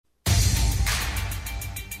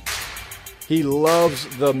He loves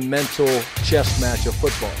the mental chess match of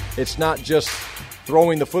football. It's not just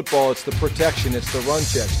throwing the football, it's the protection, it's the run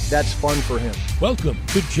checks. That's fun for him. Welcome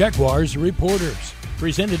to Jaguars Reporters,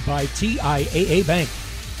 presented by TIAA Bank,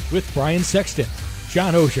 with Brian Sexton,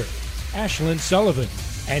 John Osier, Ashlyn Sullivan,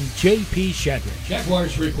 and J.P. Shadrick.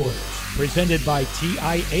 Jaguars Reporters, presented by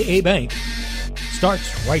TIAA Bank,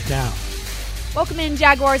 starts right now. Welcome in,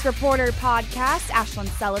 Jaguars Reporter Podcast. Ashlyn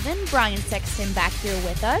Sullivan, Brian Sexton back here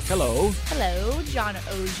with us. Hello. Hello, John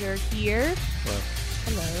Osier here. Hello.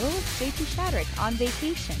 Hello, J.P. Shadrick on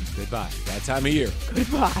vacation. Goodbye. That time of year.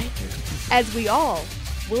 Goodbye. As we all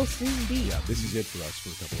will soon be. Yeah, this is it for us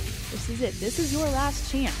for a couple of weeks. This is it. This is your last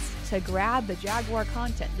chance to grab the Jaguar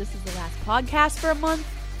content. This is the last podcast for a month.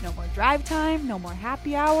 No more drive time. No more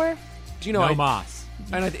happy hour. Do you know, No mas.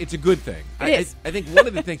 And it's a good thing. It is. I think one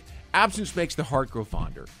of the things, absence makes the heart grow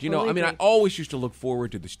fonder. Do you know? Totally I agree. always used to look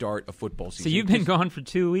forward to the start of football season. So you've been gone for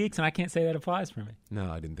 2 weeks, and I can't say that applies for me. No,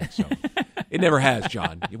 I didn't think so. It never has,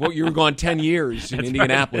 John. Well, you were gone 10 years in That's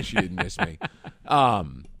Indianapolis. right. You didn't miss me.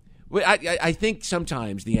 Well, I think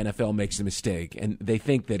sometimes the NFL makes a mistake, and they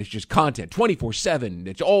think that it's just content, 24/7.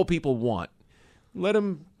 It's all people want. Let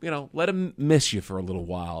them miss you for a little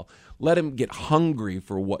while. Let them get hungry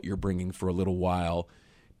for what you're bringing for a little while.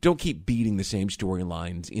 Don't keep beating the same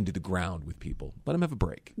storylines into the ground with people. Let them have a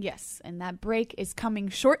break. Yes, and that break is coming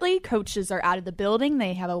shortly. Coaches are out of the building.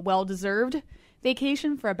 They have a well-deserved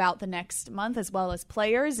vacation for about the next month, as well as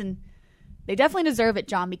players, and they definitely deserve it,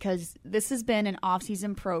 John, because this has been an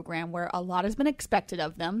off-season program where a lot has been expected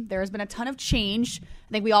of them. There has been a ton of change.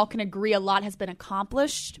 I think we all can agree a lot has been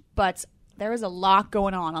accomplished, but there is a lot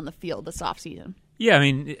going on the field this offseason. Yeah, I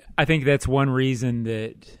mean, I think that's one reason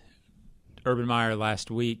that Urban Meyer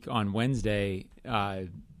last week on Wednesday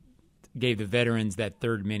gave the veterans that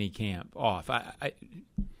third mini camp off.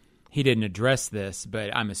 He didn't address this,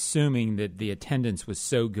 but I'm assuming that the attendance was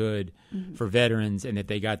so good for veterans and that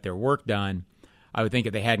they got their work done. I would think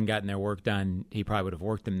if they hadn't gotten their work done, he probably would have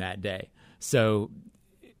worked them that day. So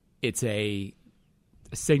it's a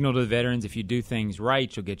signal to the veterans, if you do things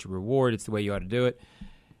right, you'll get your reward. It's the way you ought to do it.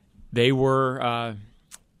 They worked,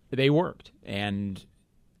 and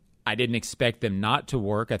I didn't expect them not to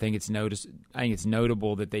work. I think it's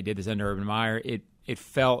notable that they did this under Urban Meyer. It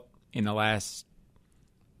felt in the last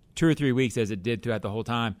 2 or 3 weeks, as it did throughout the whole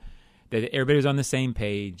time, that everybody was on the same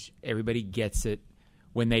page. Everybody gets it.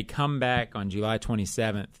 When they come back on July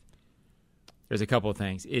 27th, there's a couple of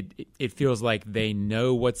things. It feels like they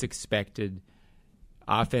know what's expected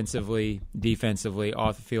offensively, defensively,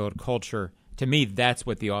 off the field, culture. To me, that's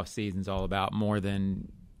what the offseason's all about, more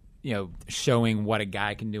than showing what a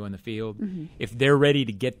guy can do on the field. Mm-hmm. If they're ready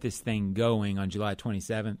to get this thing going on July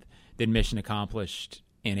 27th, then mission accomplished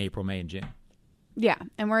in April, May, and June. Yeah,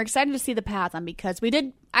 and we're excited to see the path on because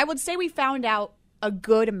I would say we found out a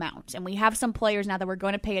good amount, and we have some players now that we're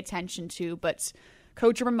going to pay attention to, but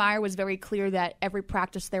Coach Urban Meyer was very clear that every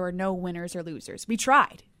practice there were no winners or losers. We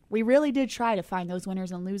tried. We really did try to find those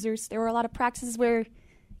winners and losers. There were a lot of practices where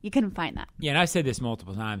you couldn't find that. Yeah, and I've said this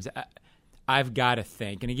multiple times. I've got to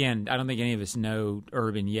think, and again, I don't think any of us know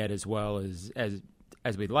Urban yet as well as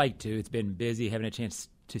we'd like to. It's been busy having a chance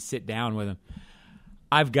to sit down with him.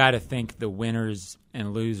 I've got to think the winners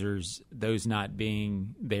and losers, those not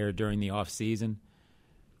being there during the off season.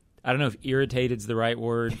 I don't know if irritated is the right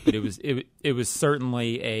word, but it was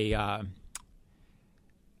certainly a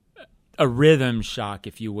rhythm shock,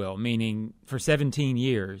 if you will. Meaning, for 17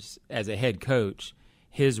 years as a head coach,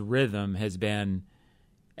 his rhythm has been,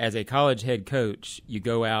 as a college head coach, you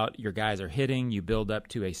go out, your guys are hitting, you build up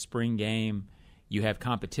to a spring game, you have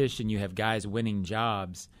competition, you have guys winning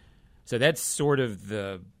jobs. So that's sort of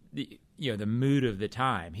the mood of the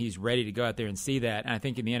time. He's ready to go out there and see that. And I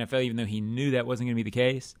think in the NFL, even though he knew that wasn't going to be the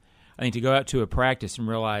case, I think to go out to a practice and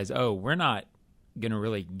realize, we're not going to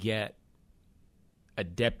really get a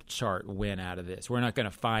depth chart win out of this. We're not going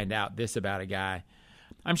to find out this about a guy.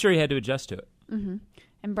 I'm sure he had to adjust to it. Mm-hmm.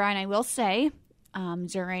 And Brian, I will say,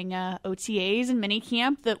 during OTAs and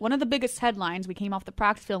minicamp, that one of the biggest headlines, we came off the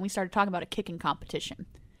practice field and we started talking about a kicking competition.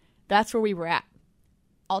 That's where we were at.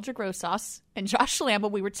 Aldrich Rosas and Josh Lambo,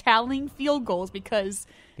 we were tallying field goals because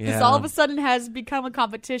this all of a sudden has become a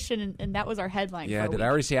competition, and that was our headline. Yeah, for a did week. I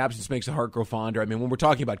already say absence makes the heart grow fonder? I mean, when we're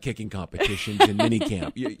talking about kicking competitions in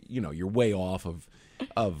minicamp, you're way off of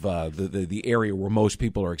the area where most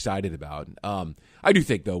people are excited about. I do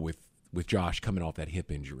think, though, with Josh coming off that hip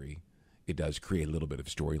injury, it does create a little bit of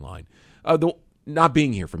storyline. Not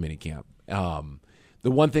being here for minicamp,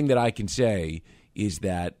 the one thing that I can say is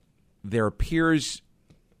that there appears,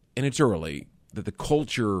 and it's early, that the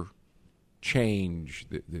culture change,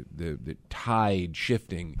 the tide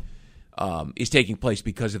shifting is taking place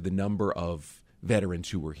because of the number of veterans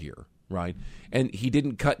who were here, right? And he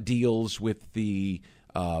didn't cut deals with the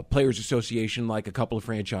Players Association like a couple of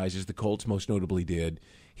franchises, the Colts most notably did.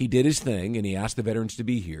 He did his thing, and he asked the veterans to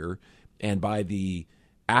be here. And by the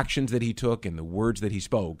actions that he took and the words that he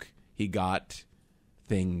spoke, he got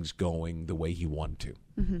things going the way he wanted to.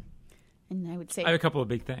 Mm-hmm. And I would say... I have a couple of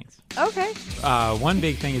big things. Okay. One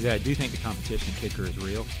big thing is that I do think the competition kicker is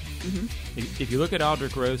real. Mm-hmm. If you look at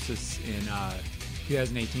Aldrich Rosas in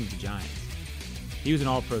 2018 with the Giants, he was an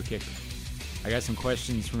all-pro kicker. I got some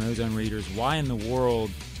questions from Ozone readers. Why in the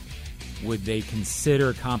world would they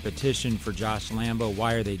consider competition for Josh Lambo?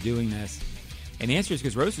 Why are they doing this? And the answer is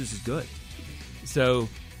because Rosas is good. So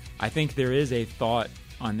I think there is a thought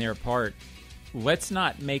on their part. Let's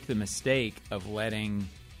not make the mistake of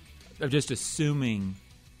just assuming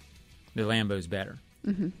that Lambo's better.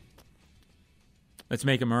 Mm-hmm. Let's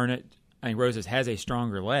make him earn it. I think Rosas has a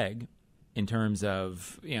stronger leg in terms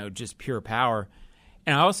of just pure power.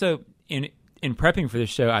 And I also, in prepping for this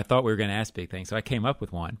show, I thought we were going to ask big things, so I came up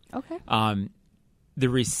with one. Okay. Out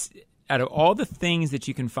of all the things that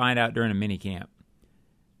you can find out during a mini camp,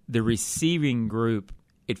 the receiving group,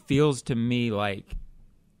 it feels to me like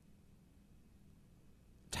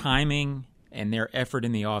timing and their effort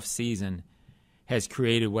in the off season has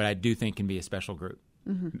created what I do think can be a special group.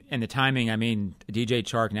 Mm-hmm. And the timing, I mean, DJ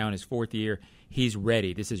Chark now in his fourth year, he's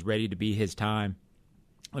ready. This is ready to be his time.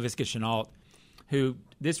 Laviska Shenault, who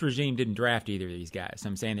this regime didn't draft either of these guys. So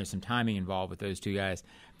I'm saying there's some timing involved with those two guys.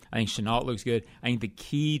 I think Shenault looks good. I think the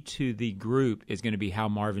key to the group is going to be how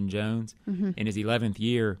Marvin Jones, in his 11th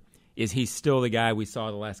year, is he still the guy we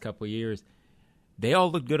saw the last couple of years. They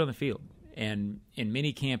all look good on the field. And in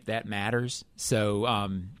minicamp, that matters. So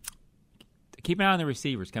keep an eye on the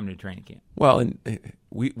receivers coming to training camp. Well, and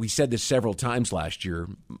we said this several times last year,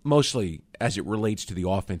 mostly as it relates to the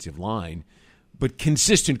offensive line, but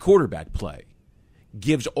consistent quarterback play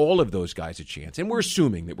gives all of those guys a chance. And we're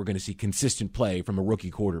assuming that we're going to see consistent play from a rookie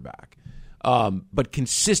quarterback. But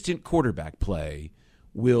consistent quarterback play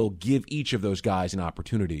will give each of those guys an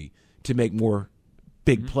opportunity to make more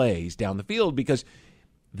big plays down the field because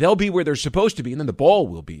they'll be where they're supposed to be, and then the ball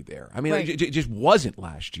will be there. I mean, right. It just wasn't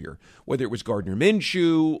last year. Whether it was Gardner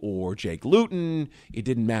Minshew or Jake Luton, it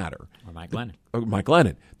didn't matter. Or Mike Lennon. Mike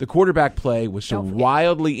Lennon. The quarterback play was so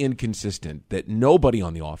wildly inconsistent that nobody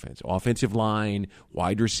on the offensive line,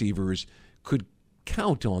 wide receivers, could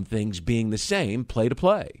count on things being the same play to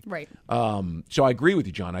play. Right. So I agree with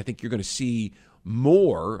you, John. I think you're going to see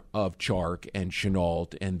more of Chark and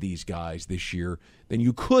Shenault and these guys this year than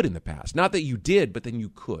you could in the past. Not that you did, but than you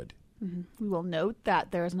could. Mm-hmm. We will note that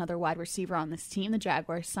there is another wide receiver on this team. The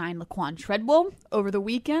Jaguars signed Laquan Treadwell over the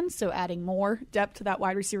weekend, so adding more depth to that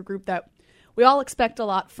wide receiver group that we all expect a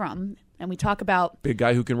lot from. And we talk about... Big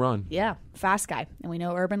guy who can run. Yeah, fast guy. And we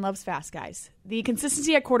know Urban loves fast guys. The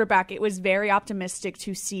consistency at quarterback, it was very optimistic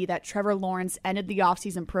to see that Trevor Lawrence ended the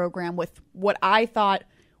offseason program with what I thought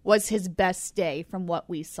was his best day from what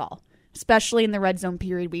we saw, especially in the red zone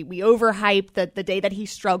period. We overhyped the day that he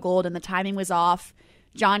struggled and the timing was off.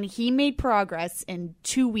 John, he made progress in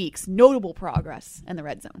 2 weeks, notable progress in the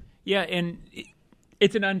red zone. Yeah, and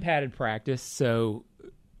it's an unpadded practice, so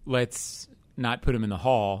let's not put him in the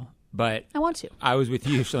hall. But I want to. I was with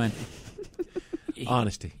you, Shalyn.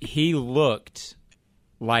 Honesty. He looked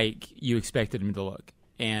like you expected him to look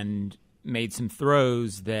and made some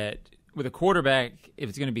throws that, with a quarterback, if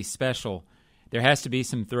it's going to be special, there has to be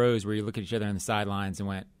some throws where you look at each other on the sidelines and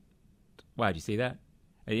went, wow, did you see that?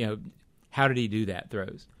 How did he do that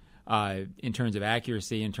throws? In terms of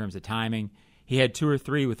accuracy, in terms of timing. He had 2 or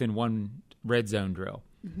 3 within one red zone drill.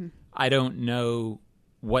 Mm-hmm. I don't know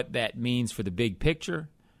what that means for the big picture,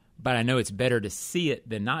 but I know it's better to see it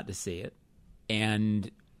than not to see it.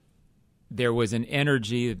 And there was an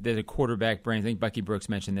energy that a quarterback brings. I think Bucky Brooks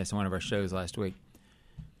mentioned this in one of our shows last week.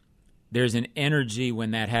 There's an energy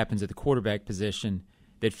when that happens at the quarterback position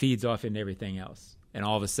that feeds off into everything else. And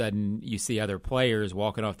all of a sudden you see other players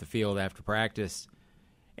walking off the field after practice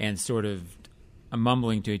and sort of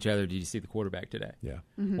mumbling to each other, did you see the quarterback today? Yeah.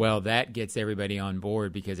 Mm-hmm. Well, that gets everybody on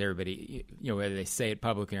board because everybody, whether they say it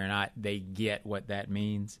publicly or not, they get what that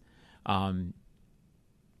means.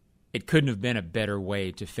 It couldn't have been a better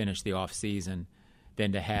way to finish the offseason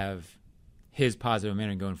than to have his positive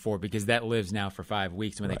momentum going forward because that lives now for 5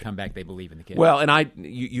 weeks. When they come back, they believe in the kid. Well, and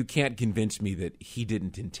you can't convince me that he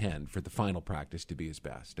didn't intend for the final practice to be his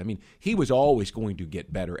best. I mean, he was always going to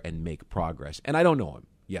get better and make progress. And I don't know him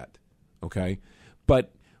yet, okay?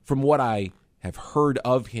 But from what I have heard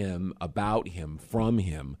of him, about him, from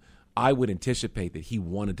him, I would anticipate that he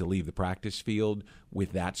wanted to leave the practice field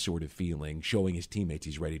with that sort of feeling, showing his teammates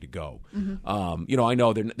he's ready to go. I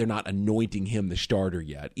know they're not anointing him the starter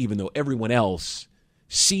yet, even though everyone else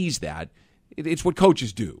sees that. It's what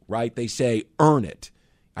coaches do, right? They say, earn it.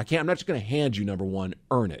 I'm not just going to hand you number one,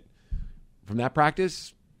 earn it. From that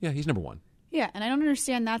practice, yeah, he's number one. Yeah, and I don't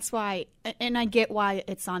understand that's why, and I get why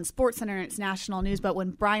it's on SportsCenter and it's national news, but when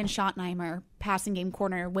Brian Schottenheimer, passing game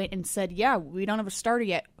coordinator, went and said, yeah, we don't have a starter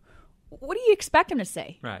yet, what do you expect him to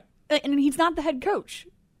say? Right. And he's not the head coach.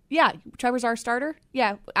 Yeah, Trevor's our starter?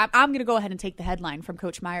 Yeah, I'm going to go ahead and take the headline from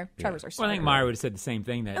Coach Meyer. Trevor's our starter. Well, I think Meyer would have said the same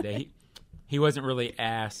thing that day. He wasn't really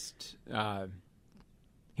asked. He wasn't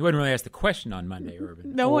really asked the question on Monday,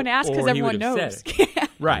 Urban. No one asked because everyone knows.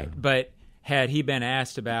 Right, but had he been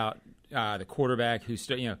asked about the quarterback who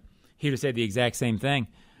he would have said the exact same thing.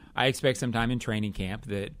 I expect sometime in training camp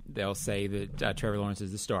that they'll say that Trevor Lawrence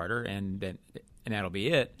is the starter, and that'll be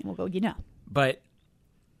it. And we'll go, But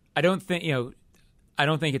I don't think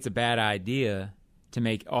it's a bad idea to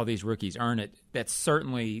make all these rookies earn it. That's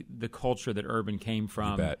certainly the culture that Urban came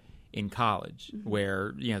from in college,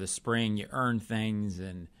 where the spring you earn things,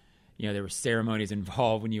 and there were ceremonies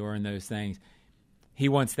involved when you earn those things. He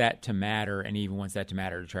wants that to matter, and he even wants that to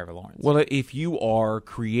matter to Trevor Lawrence. Well, if you are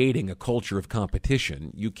creating a culture of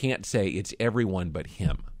competition, you can't say it's everyone but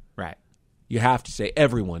him. Right. You have to say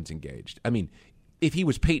everyone's engaged. I mean, if he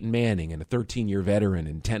was Peyton Manning and a 13-year veteran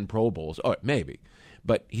and 10 Pro Bowls, maybe.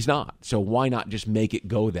 But he's not. So why not just make it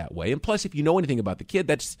go that way? And plus, if you know anything about the kid,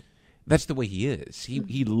 that's the way he is.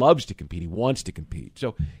 He loves to compete. He wants to compete.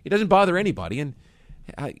 So it doesn't bother anybody. And,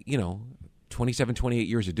 27, 28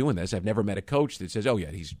 years of doing this, I've never met a coach that says, oh,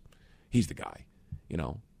 yeah, he's the guy.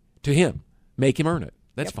 To him, make him earn it.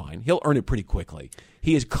 That's fine. He'll earn it pretty quickly.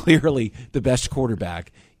 He is clearly the best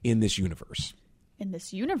quarterback in this universe. In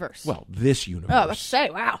this universe? Well, this universe. Oh, let's say,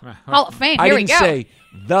 wow. Hall of Fame. Here we go. I didn't say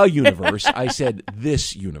the universe. I said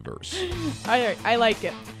this universe. I like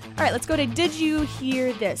it. All right, let's go to Did You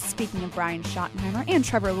Hear This? Speaking of Brian Schottenheimer and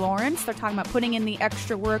Trevor Lawrence, they're talking about putting in the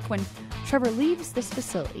extra work when Trevor leaves this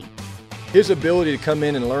facility. His ability to come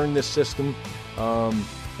in and learn this system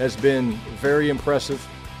has been very impressive.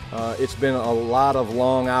 It's been a lot of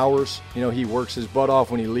long hours. He works his butt off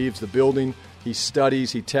when he leaves the building. He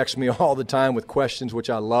studies. He texts me all the time with questions, which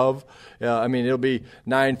I love. It'll be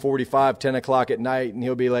 9:45, 10 o'clock at night, and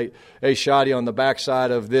he'll be like, hey, Shotty, on the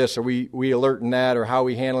backside of this, are we alerting that, or how are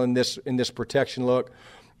we handling this in this protection look?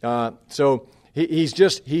 So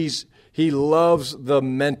he loves the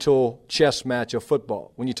mental chess match of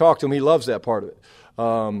football. When you talk to him, he loves that part of it.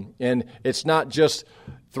 And it's not just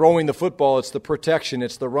throwing the football, it's the protection,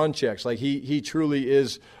 it's the run checks. Like he truly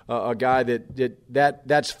is a guy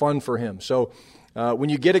that's fun for him. So when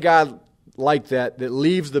you get a guy like that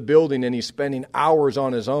leaves the building and he's spending hours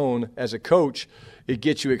on his own as a coach, it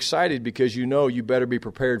gets you excited because you better be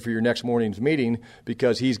prepared for your next morning's meeting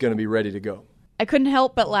because he's going to be ready to go. I couldn't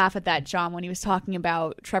help but laugh at that, John, when he was talking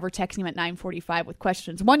about Trevor texting him at 9:45 with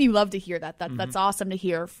questions. One, you love to hear that. That's awesome to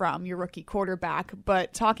hear from your rookie quarterback.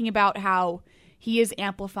 But talking about how he is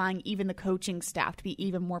amplifying even the coaching staff to be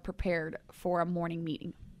even more prepared for a morning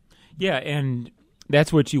meeting. Yeah, and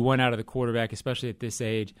that's what you want out of the quarterback, especially at this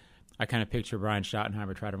age. I kind of picture Brian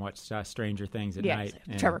Schottenheimer trying to watch Stranger Things at night.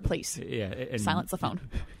 And, Trevor, please. Silence the phone.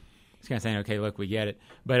 He's kind of saying, okay, look, we get it.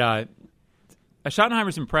 But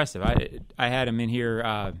Schottenheimer's impressive. I had him in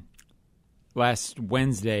here last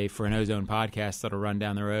Wednesday for an Ozone podcast that'll run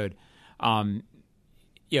down the road. And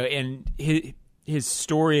his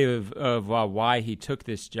story of why he took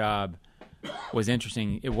this job was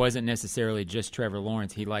interesting. It wasn't necessarily just Trevor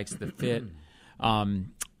Lawrence. He likes the fit.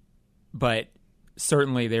 But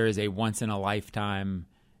certainly there is a once-in-a-lifetime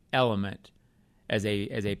element as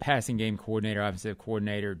a passing game coordinator, offensive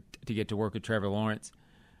coordinator, to get to work with Trevor Lawrence.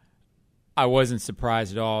 I wasn't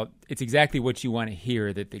surprised at all. It's exactly what you want to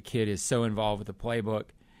hear, that the kid is so involved with the playbook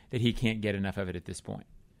that he can't get enough of it at this point.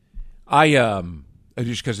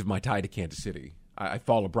 Just because of my tie to Kansas City, I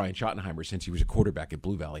followed Brian Schottenheimer since he was a quarterback at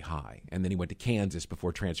Blue Valley High, and then he went to Kansas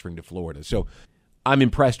before transferring to Florida. So I'm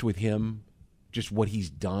impressed with him, just what he's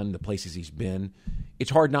done, the places he's been.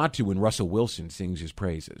 It's hard not to when Russell Wilson sings his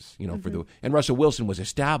praises, and Russell Wilson was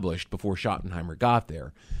established before Schottenheimer got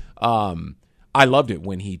there. I loved it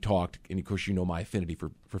when he talked, and of course my affinity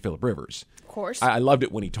for Phillip Rivers. Of course. I loved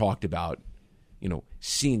it when he talked about,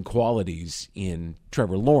 seeing qualities in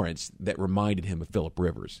Trevor Lawrence that reminded him of Phillip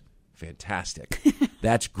Rivers. Fantastic.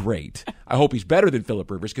 That's great. I hope he's better than Phillip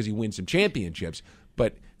Rivers because he wins some championships,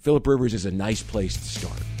 but Phillip Rivers is a nice place to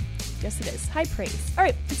start. Yes, it is. High praise. All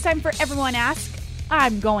right, it's time for Everyone Ask.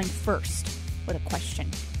 I'm going first with a question.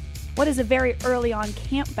 What is a very early on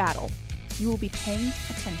camp battle you will be paying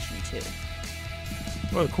attention to?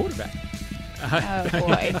 Well, the quarterback. Oh,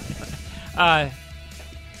 boy.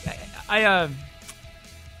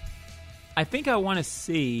 I think I want to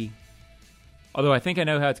see, although I think I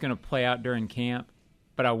know how it's going to play out during camp,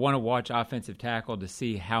 but I want to watch offensive tackle to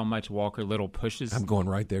see how much Walker Little pushes. I'm going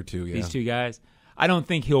right there too. Yeah, these two guys. I don't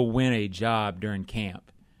think he'll win a job during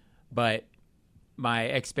camp, but my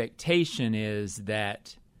expectation is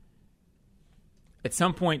that at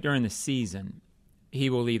some point during the season, he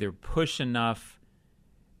will either push enough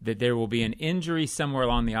that there will be an injury somewhere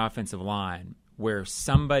along the offensive line where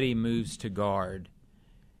somebody moves to guard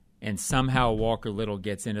and somehow Walker Little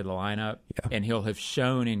gets into the lineup, and he'll have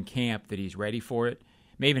shown in camp that he's ready for it.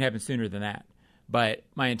 May even happen sooner than that. But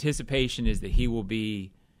my anticipation is that he will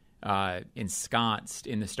be ensconced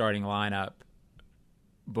in the starting lineup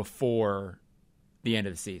before the end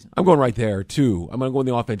of the season. I'm going right there, too. I'm going to go in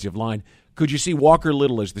the offensive line. Could you see Walker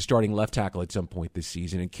Little as the starting left tackle at some point this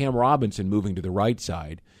season and Cam Robinson moving to the right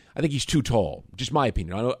side? I think he's too tall, just my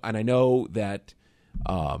opinion. I know that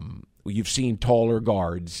you've seen taller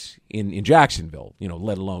guards in Jacksonville,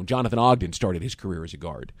 let alone Jonathan Ogden started his career as a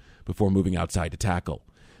guard before moving outside to tackle.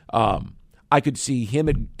 I could see him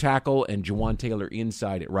at tackle and Jawan Taylor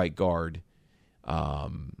inside at right guard.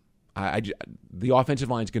 The offensive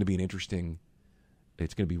line is going to be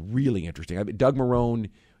it's going to be really interesting. Doug Marrone,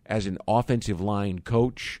 as an offensive line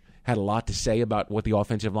coach, had a lot to say about what the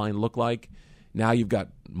offensive line looked like. Now you've got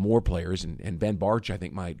more players, and Ben Barch, I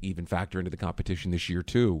think, might even factor into the competition this year,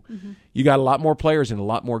 too. Mm-hmm. You got a lot more players and a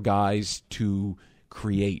lot more guys to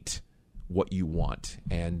create what you want.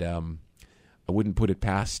 And I wouldn't put it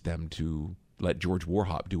past them to let George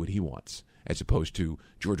Warhop do what he wants, as opposed to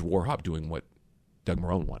George Warhop doing what Doug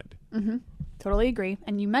Marrone wanted. Mm-hmm. Totally agree.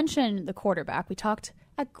 And you mentioned the quarterback. We talked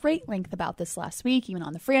at great length about this last week, even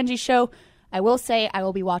on the Frangie show. I will say I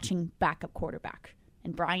will be watching backup quarterback.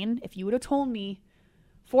 And Brian, if you would have told me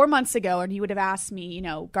 4 months ago, and you would have asked me,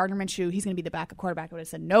 Gardner Minshew, he's going to be the backup quarterback, I would have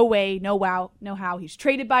said, no way, no wow, no how. He's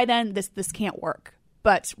traded by then. This can't work.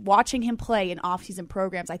 But watching him play in off-season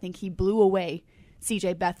programs, I think he blew away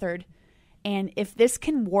C.J. Beathard. And if this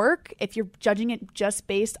can work, if you're judging it just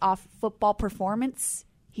based off football performance,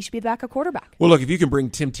 he should be the backup quarterback. Well, look, if you can bring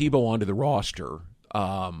Tim Tebow onto the roster,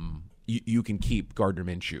 you can keep Gardner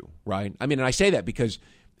Minshew, right? I mean, and I say that because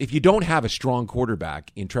if you don't have a strong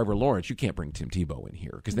quarterback in Trevor Lawrence, you can't bring Tim Tebow in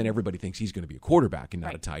here because then everybody thinks he's going to be a quarterback and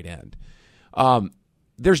not a tight end.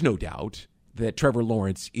 There's no doubt that Trevor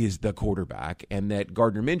Lawrence is the quarterback and that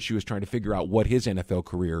Gardner Minshew is trying to figure out what his NFL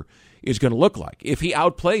career is going to look like. If he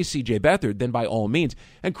outplays C.J. Beathard, then by all means,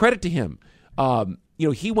 and credit to him,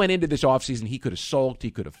 he went into this offseason, he could have sulked,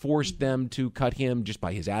 he could have forced them to cut him just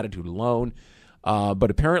by his attitude alone.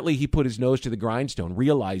 But apparently he put his nose to the grindstone,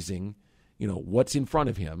 realizing what's in front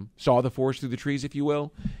of him, saw the forest through the trees, if you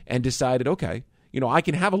will, and decided, okay, I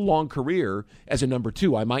can have a long career as a number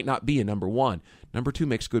two. I might not be a number one. Number two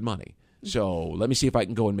makes good money. So let me see if I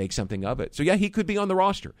can go and make something of it. So, yeah, he could be on the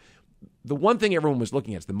roster. The one thing everyone was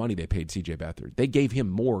looking at is the money they paid C.J. Beathard. They gave him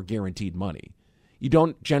more guaranteed money. You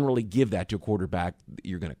don't generally give that to a quarterback that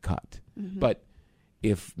you're going to cut. Mm-hmm. But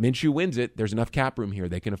if Minshew wins it, there's enough cap room here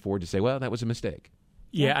they can afford to say, well, that was a mistake.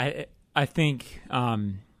 Yeah, I think I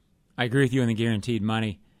agree with you on the guaranteed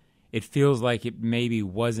money. It feels like it maybe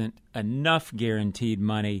wasn't enough guaranteed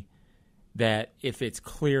money that if it's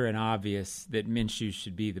clear and obvious that Minshew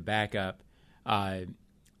should be the backup, I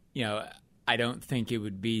don't think it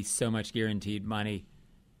would be so much guaranteed money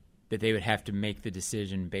that they would have to make the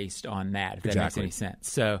decision based on that, if that makes any sense.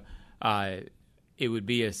 So it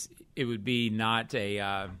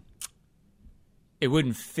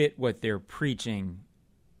wouldn't fit what they're preaching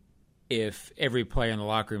if every player in the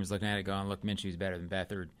locker room is looking at it going, look, Minshew's better than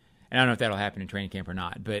Beathard. And I don't know if that'll happen in training camp or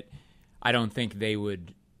not, but I don't think they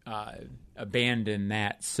would abandon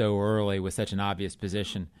that so early with such an obvious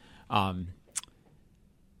position.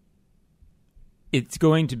 It's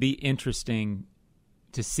going to be interesting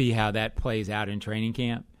to see how that plays out in training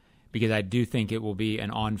camp because I do think it will be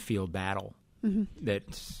an on-field battle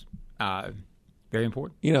that's very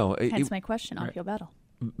important. Hence my question, on-field battle.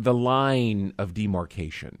 The line of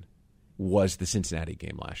demarcation was the Cincinnati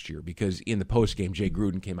game last year because in the postgame, Jay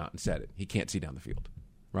Gruden came out and said it. He can't see down the field,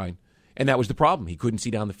 right? And that was the problem. He couldn't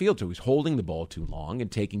see down the field, so he was holding the ball too long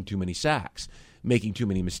and taking too many sacks, making too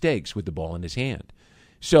many mistakes with the ball in his hand.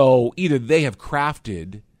 So either they have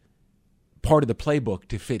crafted part of the playbook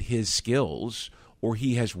to fit his skills, or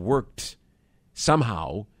he has worked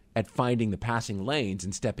somehow at finding the passing lanes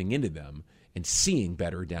and stepping into them and seeing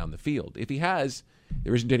better down the field. If he has,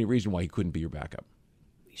 there isn't any reason why he couldn't be your backup.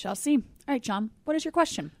 We shall see. All right, John, what is your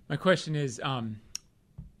question? My question is,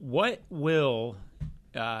 what will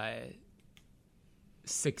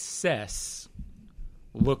success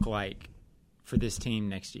look like for this team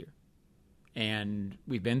next year? And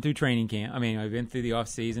we've been through training camp. I've been through the off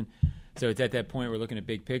season, so it's at that point we're looking at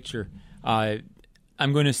big picture. I'm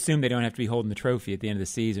going to assume they don't have to be holding the trophy at the end of the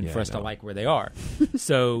season for us to like where they are.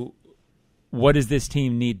 So what does this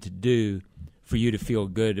team need to do for you to feel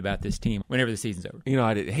good about this team whenever the season's over?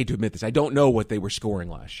 I hate to admit this. I don't know what they were scoring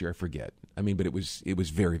last year. I forget. But it was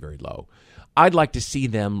very, very low. I'd like to see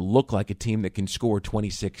them look like a team that can score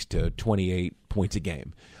 26 to 28 points a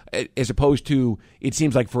game, as opposed to, it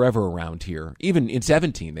seems like forever around here. Even in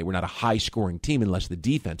 17, they were not a high-scoring team unless the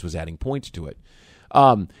defense was adding points to it.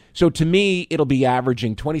 So to me, it'll be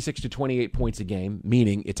averaging 26 to 28 points a game,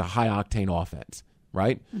 meaning it's a high-octane offense,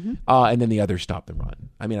 right? Mm-hmm. And then the others stop the run.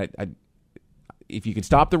 If you can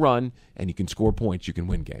stop the run and you can score points, you can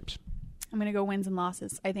win games. I'm going to go wins and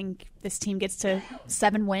losses. I think this team gets to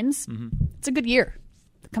 7 wins. Mm-hmm. It's a good year.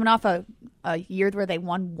 Coming off a year where they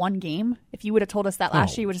won 1 game. If you would have told us that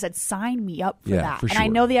last year, you would have said, sign me up for that. For and sure. I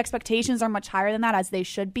know the expectations are much higher than that, as they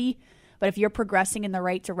should be. But if you're progressing in the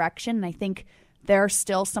right direction, and I think there are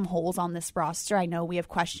still some holes on this roster. I know we have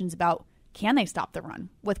questions about, can they stop the run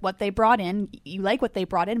with what they brought in? You like what they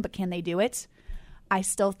brought in, but can they do it? I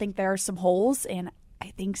still think there are some holes, and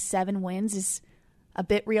I think 7 wins is a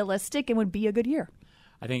bit realistic and would be a good year.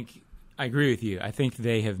 I agree with you. I think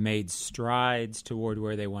they have made strides toward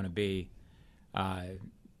where they want to be. And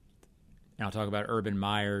I'll talk about Urban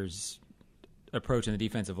Meyer's approach in the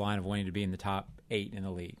defensive line of wanting to be in the top 8 in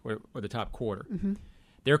the league, or the top quarter. Mm-hmm.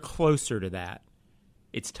 They're closer to that.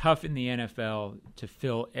 It's tough in the NFL to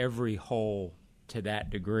fill every hole to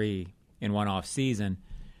that degree in one off season,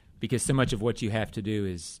 because so much of what you have to do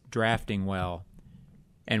is drafting well.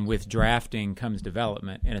 And with drafting comes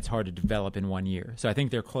development, and it's hard to develop in 1 year. So I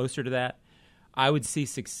think they're closer to that. I would see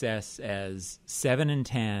success as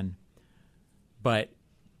 7-10, but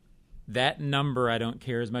that number I don't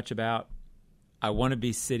care as much about. I want to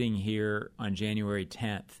be sitting here on January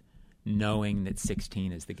 10th knowing that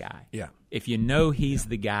 16 is the guy. Yeah. If you know he's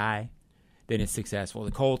the guy, then it's successful.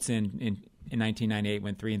 The Colts in 1998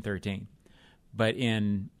 went 3-13. But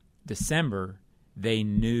in December, they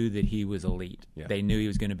knew that he was elite. Yeah. They knew he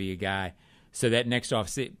was going to be a guy. So that next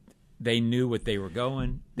off, they knew what they were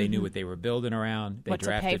going. They knew what they were building around. They what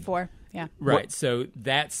drafted, to pay for. Yeah. Right. So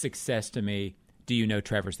that's success to me. Do you know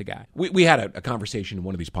Trevor's the guy? We had a conversation in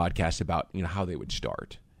one of these podcasts about how they would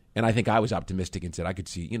start. And I think I was optimistic and said I could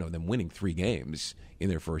see them winning 3 games in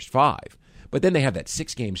their first 5. But then they have that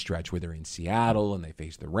 6-game stretch where they're in Seattle and they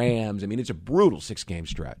face the Rams. It's a brutal 6-game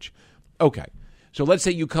stretch. Okay. So let's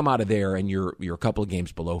say you come out of there and you're a couple of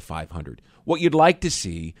games below 500. What you'd like to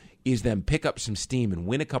see is them pick up some steam and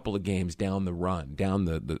win a couple of games down the run, down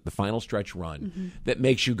the final stretch run that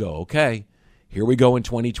makes you go, okay, here we go in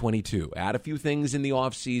 2022. Add a few things in the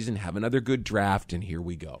offseason, have another good draft, and here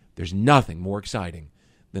we go. There's nothing more exciting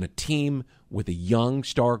than a team with a young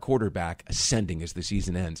star quarterback ascending as the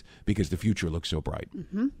season ends, because the future looks so bright.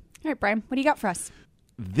 Mm-hmm. All right, Brian, what do you got for us?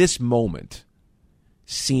 This moment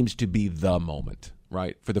seems to be the moment,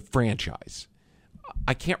 right, for the franchise.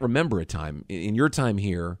 I can't remember a time in your time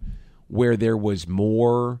here where there was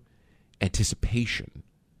more anticipation,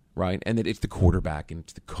 right? And that it's the quarterback and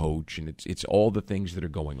it's the coach and it's all the things that are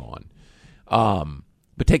going on.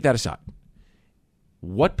 But take that aside.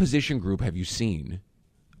 What position group have you seen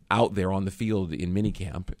out there on the field in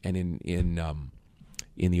minicamp and in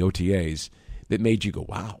the OTAs that made you go,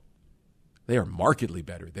 wow, they are markedly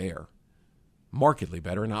better there? Markedly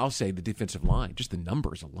better, and I'll say the defensive line, just the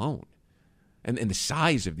numbers alone. And the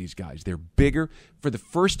size of these guys, they're bigger. For the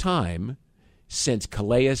first time since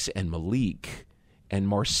Calais and Malik and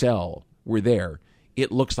Marcel were there,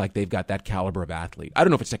 it looks like they've got that caliber of athlete. I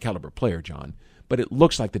don't know if it's that caliber of player, John, but it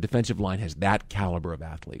looks like the defensive line has that caliber of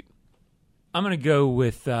athlete. I'm going to go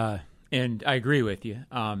with, and I agree with you.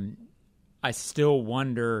 I still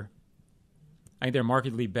wonder, I think they're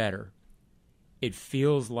markedly better. It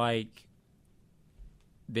feels like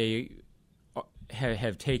they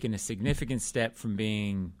have taken a significant step from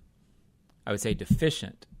being, I would say,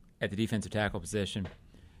 deficient at the defensive tackle position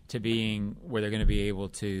to being where they're going to be able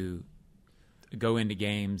to go into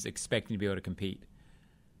games expecting to be able to compete.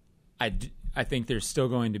 I think there's still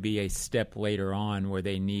going to be a step later on where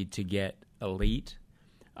they need to get elite,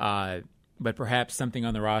 but perhaps something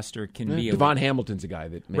on the roster can be elite. Devon Hamilton's a guy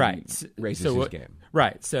that maybe raises his game.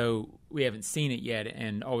 Right, so we haven't seen it yet,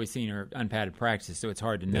 and all we've seen are unpadded practices, so it's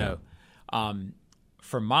hard to know.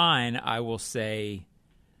 For mine, I will say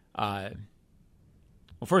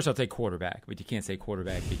Well, first I'll take quarterback, but you can't say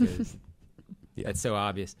quarterback because that's so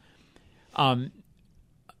obvious. I'll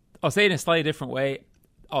say it in a slightly different way.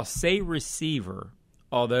 I'll say receiver,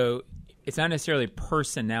 although it's not necessarily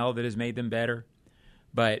personnel that has made them better,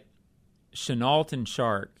 but Shenault and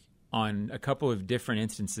Shark on a couple of different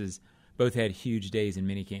instances both had huge days in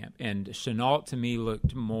minicamp. And Shenault, to me,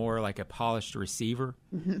 looked more like a polished receiver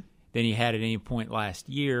than he had at any point last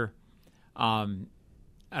year. I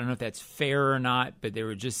don't know if that's fair or not, but there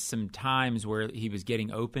were just some times where he was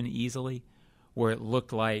getting open easily, where it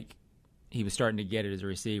looked like he was starting to get it as a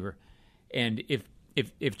receiver. And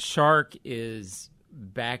if Shark is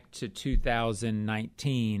back to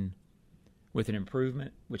 2019 with an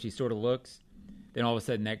improvement, which he sort of looks, then all of a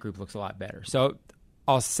sudden that group looks a lot better. So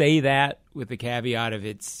I'll say that with the caveat of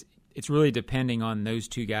it's really depending on those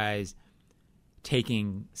two guys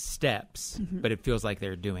taking steps, but it feels like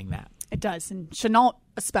they're doing that. It does, and Shenault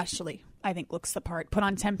especially, I think, looks the part. Put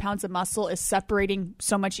on 10 pounds of muscle, is separating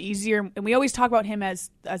so much easier. And we always talk about him as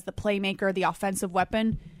the playmaker, the offensive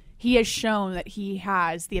weapon. He has shown that he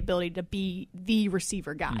has the ability to be the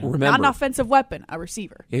receiver guy. Remember, not an offensive weapon, a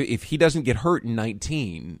receiver. If he doesn't get hurt in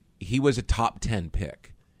 19, he was a top 10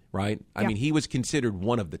 pick, right? I mean, he was considered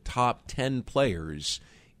one of the top 10 players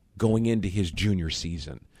going into his junior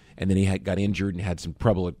season. And then he got injured and had some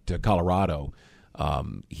trouble at Colorado.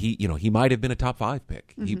 He might have been a top 5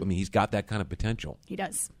 pick. He's got that kind of potential. He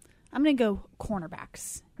does. I'm going to go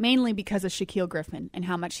cornerbacks, mainly because of Shaquille Griffin and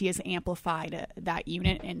how much he has amplified that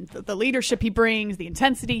unit and the leadership he brings, the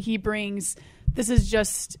intensity he brings. This is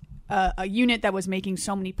just a unit that was making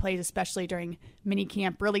so many plays, especially during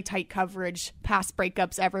minicamp, really tight coverage, pass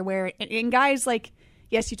breakups everywhere. And guys like,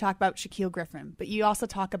 yes, you talk about Shaquille Griffin, but you also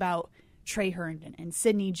talk about Trey Herndon and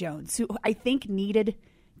Sidney Jones, who I think needed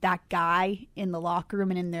that guy in the locker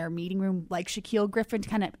room and in their meeting room like Shaquille Griffin to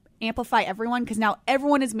kind of amplify everyone, because now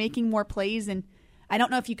everyone is making more plays, and I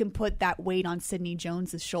don't know if you can put that weight on Sidney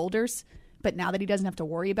Jones' shoulders, but now that he doesn't have to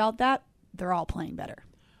worry about that, they're all playing better.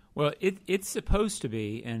 Well, it's supposed to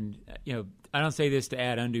be, and I don't say this to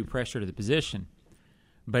add undue pressure to the position,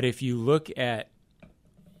 but if you look at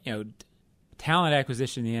talent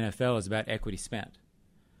acquisition in the NFL is about equity spent.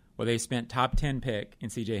 Well, they spent top 10 pick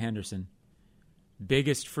in C.J. Henderson,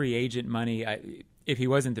 biggest free agent money. If he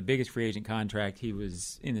wasn't the biggest free agent contract, he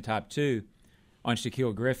was in the top 2 on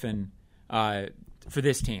Shaquille Griffin for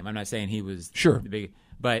this team. I'm not saying he was the big,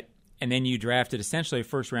 and then you drafted essentially a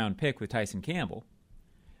first-round pick with Tyson Campbell.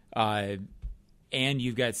 And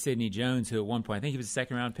you've got Sidney Jones, who at one point, I think he was a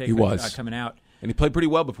second-round pick. He was. Coming out. And he played pretty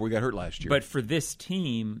well before he got hurt last year. But for this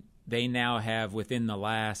team, they now have, within the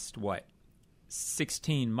last,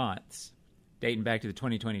 16 months, dating back to the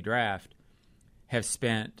 2020 draft, have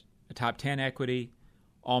spent a top 10 equity,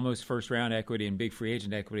 almost first-round equity, and big free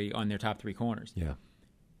agent equity on their top 3 corners. Yeah.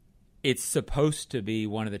 It's supposed to be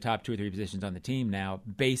one of the top 2 or 3 positions on the team now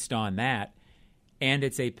based on that, and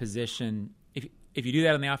it's a position – if you do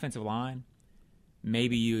that on the offensive line,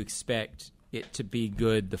 maybe you expect it to be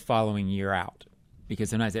good the following year out, because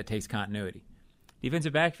sometimes that takes continuity.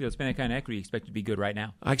 Defensive backfield, spend that kind of equity, you expect it to be good right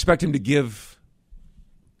now. I expect him to give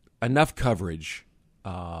enough coverage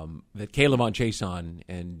that K'Lavon Chaisson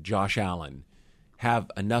and Josh Allen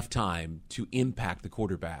have enough time to impact the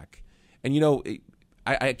quarterback. And,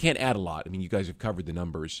 I can't add a lot. I mean, you guys have covered the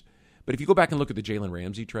numbers. But if you go back and look at the Jalen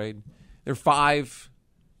Ramsey trade, there are 5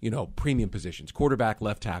 premium positions: quarterback,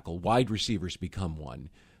 left tackle, wide receivers become one,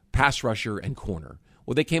 pass rusher, and corner.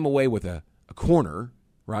 Well, they came away with a corner,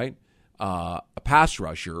 right? A pass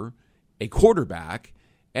rusher, a quarterback,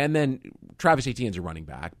 and then Travis Etienne's a running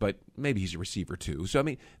back, but maybe he's a receiver too. So, I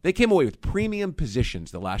mean, they came away with premium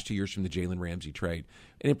positions the last 2 years from the Jalen Ramsey trade.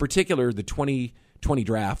 And in particular, the 2020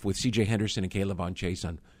 draft with C.J. Henderson and K'Lavon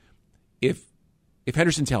Chaisson. If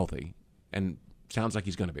Henderson's healthy, and sounds like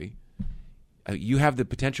he's going to be, you have the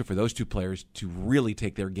potential for those 2 players to really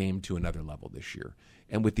take their game to another level this year.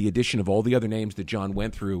 And with the addition of all the other names that John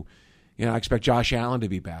went through, I expect Josh Allen to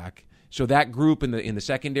be back. So that group in the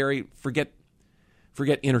secondary, forget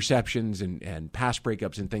interceptions and pass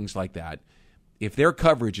breakups and things like that. If their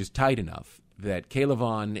coverage is tight enough that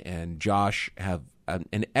K'Lavon and Josh have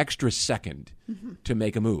an extra second to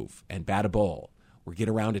make a move and bat a ball or get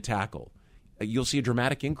around a tackle, you'll see a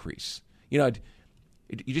dramatic increase. You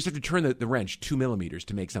just have to turn the wrench 2 millimeters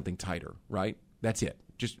to make something tighter, right? That's it.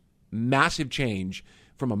 Just massive change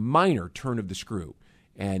from a minor turn of the screw.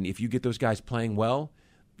 And if you get those guys playing well,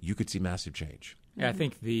 you could see massive change. Yeah, I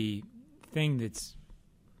think the thing that's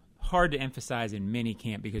hard to emphasize in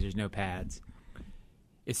minicamp, because there's no pads,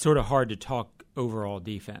 it's sort of hard to talk overall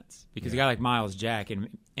defense. Because a guy like Miles Jack in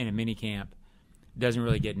a minicamp, doesn't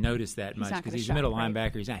really get noticed that much because he's a middle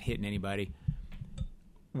linebacker. He's not hitting anybody.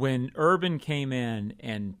 When Urban came in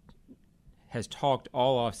and has talked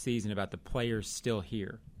all off season about the players still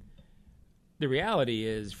here, the reality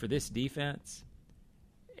is for this defense,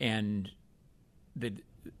 and the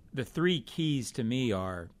three keys to me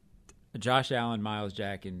are Josh Allen, Myles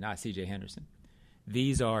Jack, and not C.J. Henderson.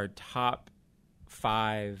 These are top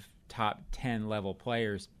 5, top 10 level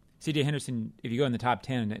players. C.J. Henderson, if you go in the top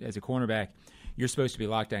 10 as a cornerback, you're supposed to be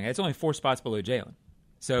locked down. It's only 4 spots below Jalen.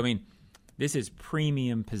 So, I mean, this is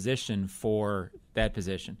premium position for that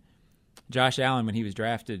position. Josh Allen, when he was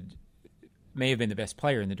drafted, may have been the best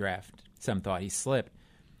player in the draft. Some thought he slipped.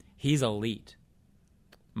 He's elite.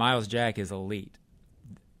 Myles Jack is elite.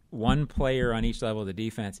 One player on each level of the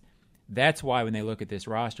defense. That's why when they look at this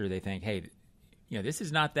roster, they think, hey, this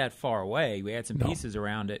is not that far away. We had some pieces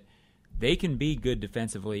around it. They can be good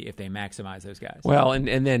defensively if they maximize those guys. Well,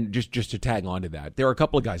 and then just to tag on to that, there are a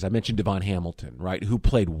couple of guys. I mentioned Devon Hamilton, right, who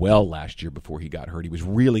played well last year before he got hurt. He was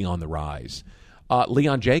really on the rise.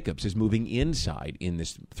 Leon Jacobs is moving inside in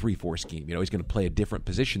this 3-4 scheme. He's going to play a different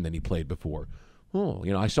position than he played before. Oh,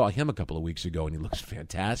 I saw him a couple of weeks ago, and he looks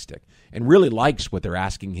fantastic and really likes what they're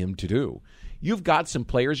asking him to do. You've got some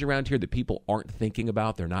players around here that people aren't thinking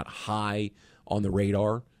about. They're not high on the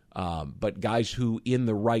radar, but guys who, in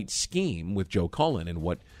the right scheme with Joe Cullen and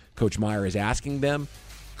what Coach Meyer is asking them,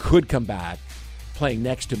 could come back playing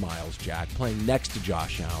next to Myles Jack, playing next to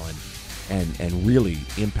Josh Allen, and really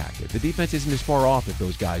impact it. The defense isn't as far off if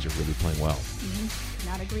those guys are really playing well. Mm-hmm.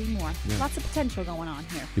 Not agree more. Yeah. Lots of potential going on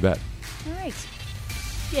here. You bet. All right.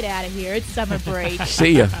 Get out of here. It's summer break.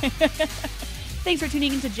 See ya. Thanks for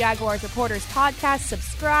tuning into Jaguars Reporters Podcast.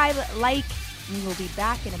 Subscribe, like, and we will be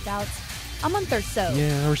back in about a month or so.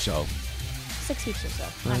 Yeah, or so. 6 weeks or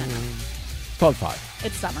so. I don't know. It's called 5.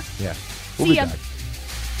 It's summer. Yeah. We'll See be ya. back.